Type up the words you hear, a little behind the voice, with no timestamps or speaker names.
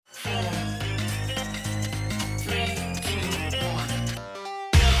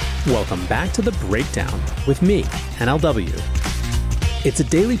Welcome back to The Breakdown with me, NLW. It's a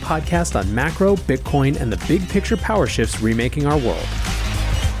daily podcast on macro, Bitcoin, and the big picture power shifts remaking our world.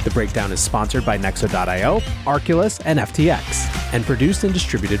 The Breakdown is sponsored by Nexo.io, Arculus, and FTX, and produced and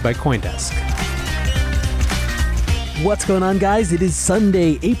distributed by CoinDesk. What's going on, guys? It is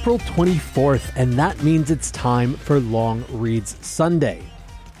Sunday, April 24th, and that means it's time for Long Reads Sunday.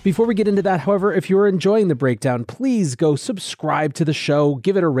 Before we get into that, however, if you're enjoying The Breakdown, please go subscribe to the show,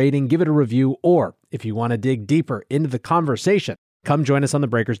 give it a rating, give it a review, or if you want to dig deeper into the conversation, come join us on the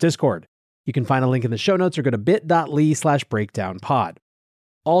Breakers Discord. You can find a link in the show notes or go to bit.ly/breakdownpod.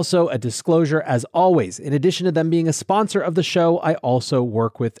 Also, a disclosure, as always, in addition to them being a sponsor of the show, I also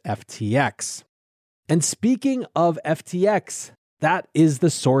work with FTX. And speaking of FTX, that is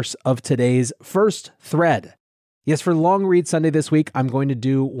the source of today's first thread. Yes, for Long Read Sunday this week, I'm going to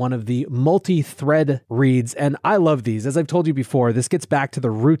do one of the multi-thread reads, and I love these. As I've told you before, this gets back to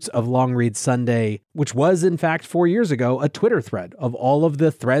the roots of Long Read Sunday, which was, in fact, 4 years ago, a Twitter thread of all of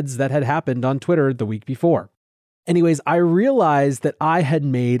the threads that had happened on Twitter the week before. Anyways, I realized that I had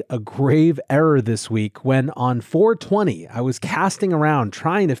made a grave error this week when on 420, I was casting around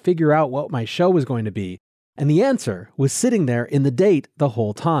trying to figure out what my show was going to be, and the answer was sitting there in the date the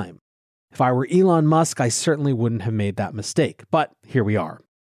whole time. If I were Elon Musk, I certainly wouldn't have made that mistake, but here we are.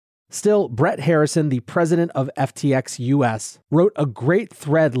 Still, Brett Harrison, the president of FTX US, wrote a great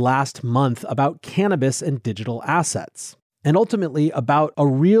thread last month about cannabis and digital assets, and ultimately about a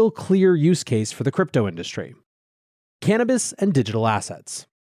real clear use case for the crypto industry. Cannabis and digital assets.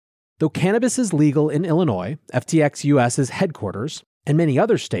 Though cannabis is legal in Illinois, FTX US's headquarters, and many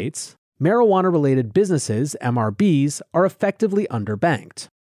other states, marijuana-related businesses, MRBs, are effectively underbanked.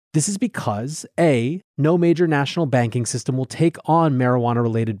 This is because, A, no major national banking system will take on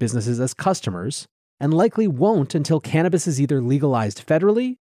marijuana-related businesses as customers, and likely won't until cannabis is either legalized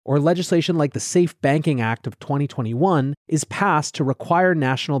federally or legislation like the Safe Banking Act of 2021 is passed to require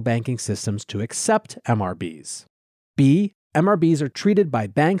national banking systems to accept MRBs. B, MRBs are treated by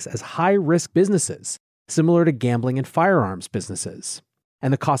banks as high-risk businesses, similar to gambling and firearms businesses,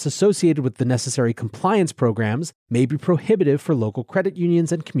 and the costs associated with the necessary compliance programs may be prohibitive for local credit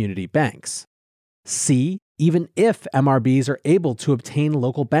unions and community banks. C, even if MRBs are able to obtain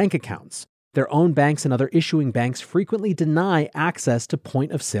local bank accounts, their own banks and other issuing banks frequently deny access to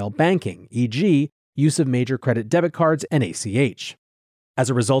point-of-sale banking, e.g., use of major credit debit cards and ACH. As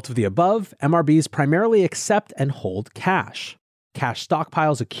a result of the above, MRBs primarily accept and hold cash. Cash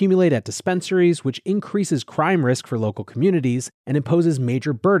stockpiles accumulate at dispensaries, which increases crime risk for local communities and imposes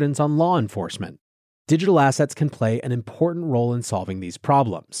major burdens on law enforcement. Digital assets can play an important role in solving these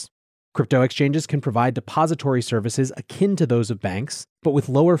problems. Crypto exchanges can provide depository services akin to those of banks, but with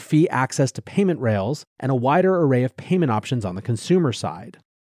lower fee access to payment rails and a wider array of payment options on the consumer side.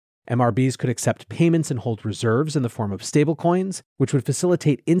 MRBs could accept payments and hold reserves in the form of stablecoins, which would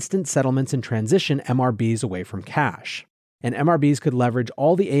facilitate instant settlements and transition MRBs away from cash. And MRBs could leverage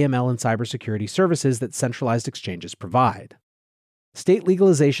all the AML and cybersecurity services that centralized exchanges provide. State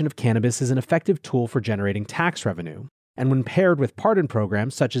legalization of cannabis is an effective tool for generating tax revenue, and when paired with pardon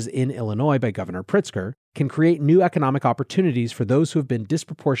programs such as in Illinois by Governor Pritzker, can create new economic opportunities for those who have been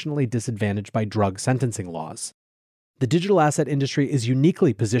disproportionately disadvantaged by drug sentencing laws. The digital asset industry is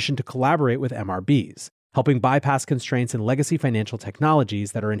uniquely positioned to collaborate with MRBs, helping bypass constraints in legacy financial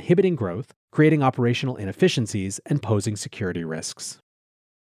technologies that are inhibiting growth, creating operational inefficiencies, and posing security risks.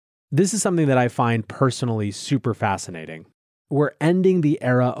 This is something that I find personally super fascinating. We're ending the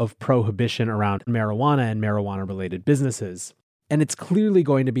era of prohibition around marijuana and marijuana-related businesses, and it's clearly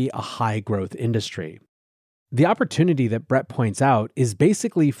going to be a high-growth industry. The opportunity that Brett points out is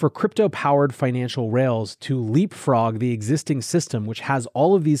basically for crypto-powered financial rails to leapfrog the existing system, which has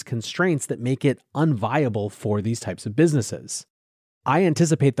all of these constraints that make it unviable for these types of businesses. I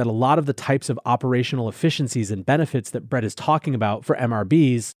anticipate that a lot of the types of operational efficiencies and benefits that Brett is talking about for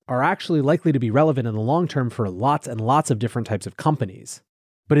MRBs are actually likely to be relevant in the long term for lots and lots of different types of companies.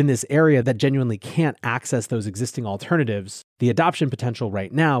 But in this area that genuinely can't access those existing alternatives, the adoption potential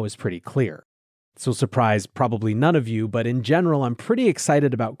right now is pretty clear. This will surprise probably none of you, but in general, I'm pretty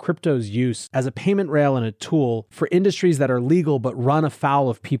excited about crypto's use as a payment rail and a tool for industries that are legal but run afoul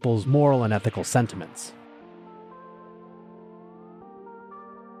of people's moral and ethical sentiments.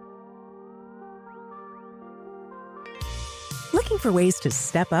 Looking for ways to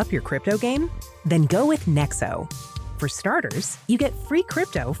step up your crypto game? Then go with Nexo. For starters, you get free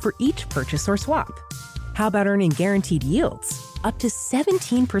crypto for each purchase or swap. How about earning guaranteed yields? Up to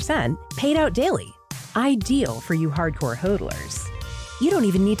 17% paid out daily. Ideal for you hardcore hodlers. You don't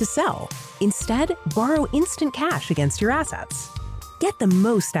even need to sell. Instead, borrow instant cash against your assets. Get the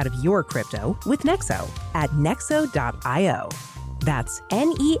most out of your crypto with Nexo at nexo.io. That's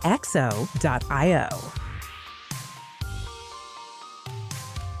NEXO.io.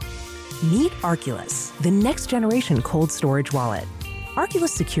 Meet Arculus, the next generation cold storage wallet. Arculus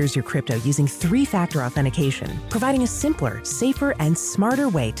secures your crypto using 3-factor authentication, providing a simpler, safer, and smarter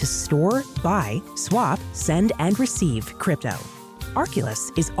way to store, buy, swap, send, and receive crypto.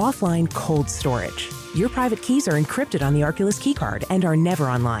 Arculus is offline cold storage. Your private keys are encrypted on the Arculus keycard and are never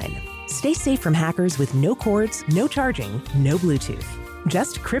online. Stay safe from hackers with no cords, no charging, no Bluetooth.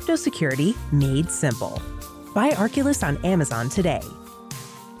 Just crypto security made simple. Buy Arculus on Amazon today.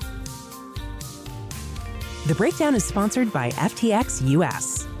 The Breakdown is sponsored by FTX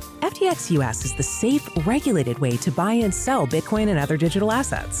US. FTX US is the safe, regulated way to buy and sell Bitcoin and other digital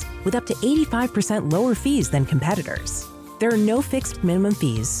assets, with up to 85% lower fees than competitors. There are no fixed minimum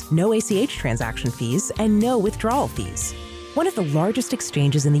fees, no ACH transaction fees, and no withdrawal fees. One of the largest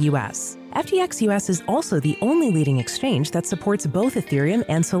exchanges in the US, FTX US is also the only leading exchange that supports both Ethereum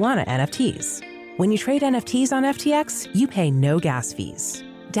and Solana NFTs. When you trade NFTs on FTX, you pay no gas fees.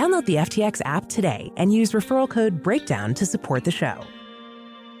 Download the FTX app today and use referral code BREAKDOWN to support the show.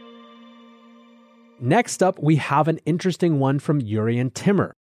 Next up, we have an interesting one from Jurrien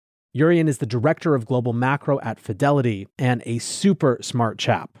Timmer. Jurrien is the director of global macro at Fidelity and a super smart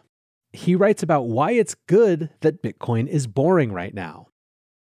chap. He writes about why it's good that Bitcoin is boring right now.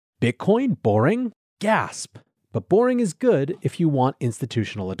 Bitcoin boring? Gasp! But boring is good if you want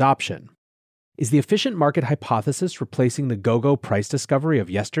institutional adoption. Is the efficient market hypothesis replacing the go-go price discovery of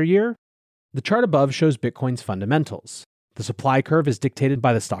yesteryear? The chart above shows Bitcoin's fundamentals. The supply curve is dictated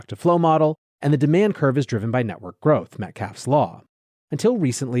by the stock-to-flow model, and the demand curve is driven by network growth, Metcalfe's law. Until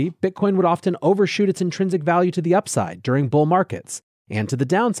recently, Bitcoin would often overshoot its intrinsic value to the upside during bull markets, and to the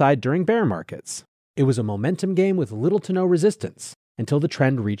downside during bear markets. It was a momentum game with little to no resistance, until the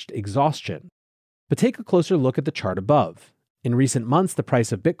trend reached exhaustion. But take a closer look at the chart above. In recent months, the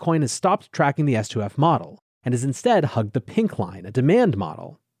price of Bitcoin has stopped tracking the S2F model, and has instead hugged the pink line, a demand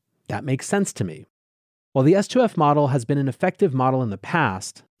model. That makes sense to me. While the S2F model has been an effective model in the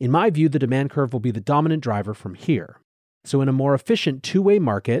past, in my view, the demand curve will be the dominant driver from here. So in a more efficient two-way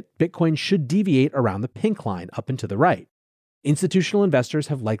market, Bitcoin should deviate around the pink line up and to the right. Institutional investors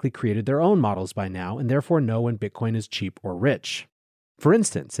have likely created their own models by now and therefore know when Bitcoin is cheap or rich. For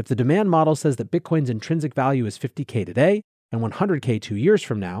instance, if the demand model says that Bitcoin's intrinsic value is $50K today and $100K 2 years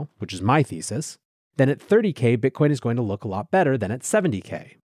from now, which is my thesis, then at $30K, Bitcoin is going to look a lot better than at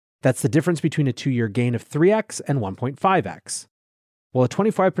 $70K. That's the difference between a 2-year gain of 3x and 1.5x. While a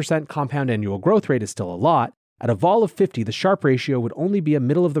 25% compound annual growth rate is still a lot, at a vol of 50, the Sharpe ratio would only be a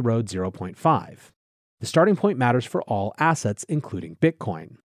middle-of-the-road 0.5. The starting point matters for all assets, including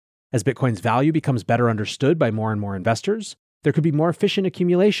Bitcoin. As Bitcoin's value becomes better understood by more and more investors, there could be more efficient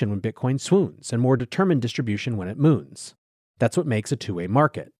accumulation when Bitcoin swoons and more determined distribution when it moons. That's what makes a two-way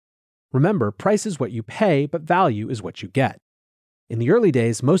market. Remember, price is what you pay, but value is what you get. In the early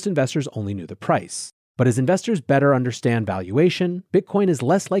days, most investors only knew the price. But as investors better understand valuation, Bitcoin is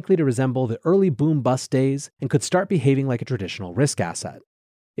less likely to resemble the early boom-bust days and could start behaving like a traditional risk asset.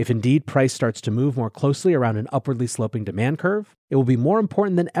 If indeed price starts to move more closely around an upwardly sloping demand curve, it will be more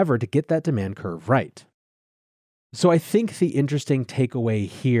important than ever to get that demand curve right. So I think the interesting takeaway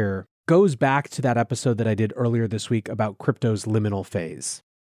here goes back to that episode that I did earlier this week about crypto's liminal phase.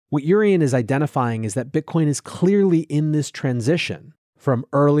 What Jurrien is identifying is that Bitcoin is clearly in this transition from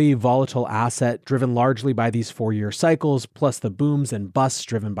early volatile asset driven largely by these 4-year cycles, plus the booms and busts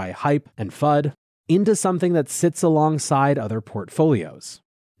driven by hype and FUD, into something that sits alongside other portfolios.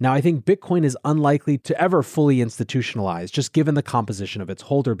 Now, I think Bitcoin is unlikely to ever fully institutionalize, just given the composition of its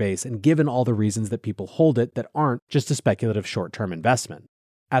holder base and given all the reasons that people hold it that aren't just a speculative short-term investment.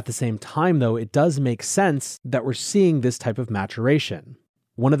 At the same time, though, it does make sense that we're seeing this type of maturation.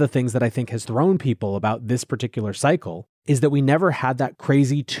 One of the things that I think has thrown people about this particular cycle is that we never had that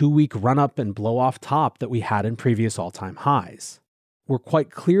crazy 2-week run-up and blow-off top that we had in previous all-time highs. We're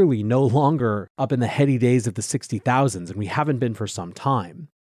quite clearly no longer up in the heady days of the 60,000s, and we haven't been for some time.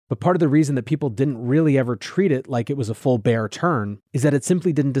 But part of the reason that people didn't really ever treat it like it was a full bear turn is that it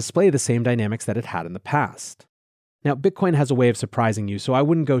simply didn't display the same dynamics that it had in the past. Now, Bitcoin has a way of surprising you, so I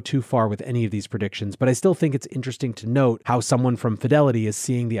wouldn't go too far with any of these predictions, but I still think it's interesting to note how someone from Fidelity is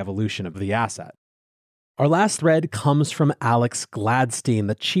seeing the evolution of the asset. Our last thread comes from Alex Gladstein,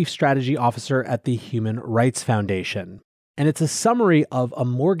 the Chief Strategy Officer at the Human Rights Foundation. And it's a summary of a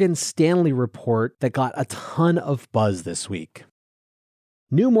Morgan Stanley report that got a ton of buzz this week.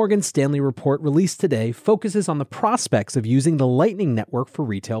 New Morgan Stanley report released today focuses on the prospects of using the Lightning Network for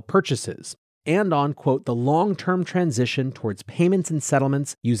retail purchases, and on, quote, the long-term transition towards payments and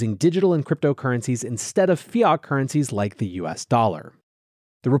settlements using digital and cryptocurrencies instead of fiat currencies like the US dollar.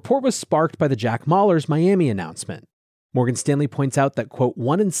 The report was sparked by the Jack Mallers' Miami announcement. Morgan Stanley points out that, quote,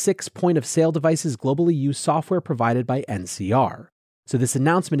 1 in 6 point-of-sale devices globally use software provided by NCR. So this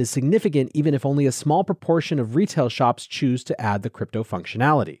announcement is significant even if only a small proportion of retail shops choose to add the crypto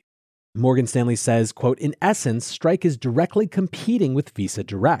functionality. Morgan Stanley says, quote, in essence, Strike is directly competing with Visa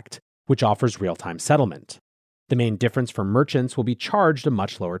Direct, which offers real-time settlement. The main difference for merchants will be charged a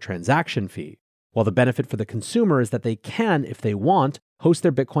much lower transaction fee, while the benefit for the consumer is that they can, if they want, host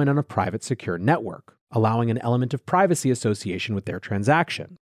their Bitcoin on a private secure network, allowing an element of privacy association with their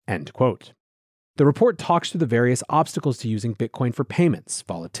transaction, end quote. The report talks through the various obstacles to using Bitcoin for payments,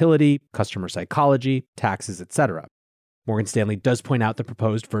 volatility, customer psychology, taxes, etc. Morgan Stanley does point out the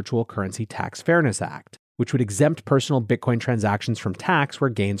proposed Virtual Currency Tax Fairness Act, which would exempt personal Bitcoin transactions from tax where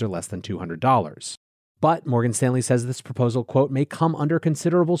gains are less than $200. But Morgan Stanley says this proposal, quote, may come under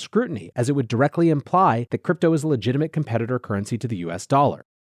considerable scrutiny as it would directly imply that crypto is a legitimate competitor currency to the US dollar.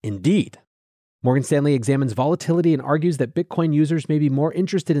 Indeed. Morgan Stanley examines volatility and argues that Bitcoin users may be more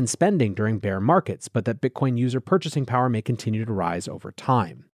interested in spending during bear markets, but that Bitcoin user purchasing power may continue to rise over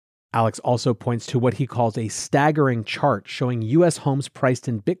time. Alex also points to what he calls a staggering chart showing US homes priced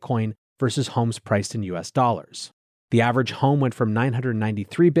in Bitcoin versus homes priced in US dollars. The average home went from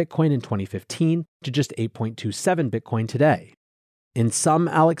 993 Bitcoin in 2015 to just 8.27 Bitcoin today. In sum,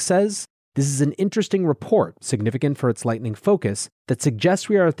 Alex says, this is an interesting report, significant for its lightning focus, that suggests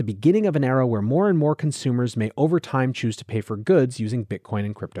we are at the beginning of an era where more and more consumers may over time choose to pay for goods using Bitcoin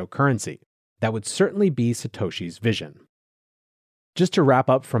and cryptocurrency. That would certainly be Satoshi's vision. Just to wrap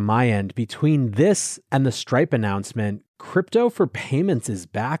up from my end, between this and the Stripe announcement, crypto for payments is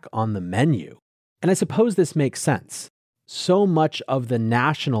back on the menu. And I suppose this makes sense. So much of the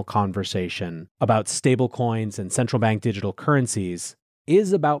national conversation about stablecoins and central bank digital currencies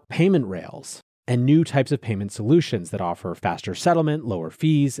is about payment rails and new types of payment solutions that offer faster settlement, lower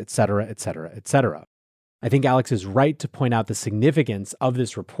fees, etc., etc., etc. I think Alex is right to point out the significance of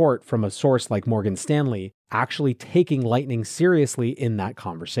this report from a source like Morgan Stanley actually taking Lightning seriously in that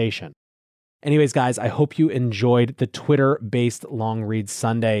conversation. Anyways, guys, I hope you enjoyed the Twitter-based Long Read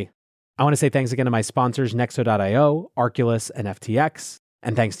Sunday. I want to say thanks again to my sponsors, Nexo.io, Arculus, and FTX,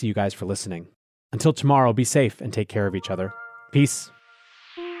 and thanks to you guys for listening. Until tomorrow, be safe and take care of each other. Peace.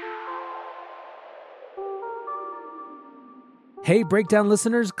 Hey, Breakdown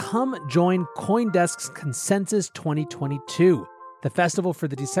listeners, come join CoinDesk's Consensus 2022, the festival for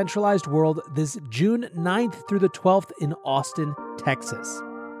the decentralized world, this June 9th through the 12th in Austin, Texas.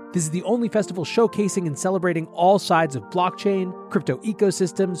 This is the only festival showcasing and celebrating all sides of blockchain, crypto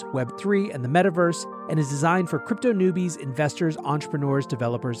ecosystems, Web3, and the metaverse, and is designed for crypto newbies, investors, entrepreneurs,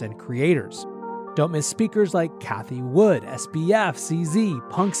 developers, and creators. Don't miss speakers like Kathy Wood, SBF, CZ,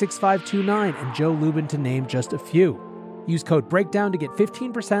 Punk6529, and Joe Lubin, to name just a few. Use code BREAKDOWN to get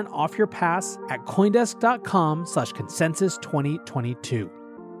 15% off your pass at CoinDesk.com/consensus2022.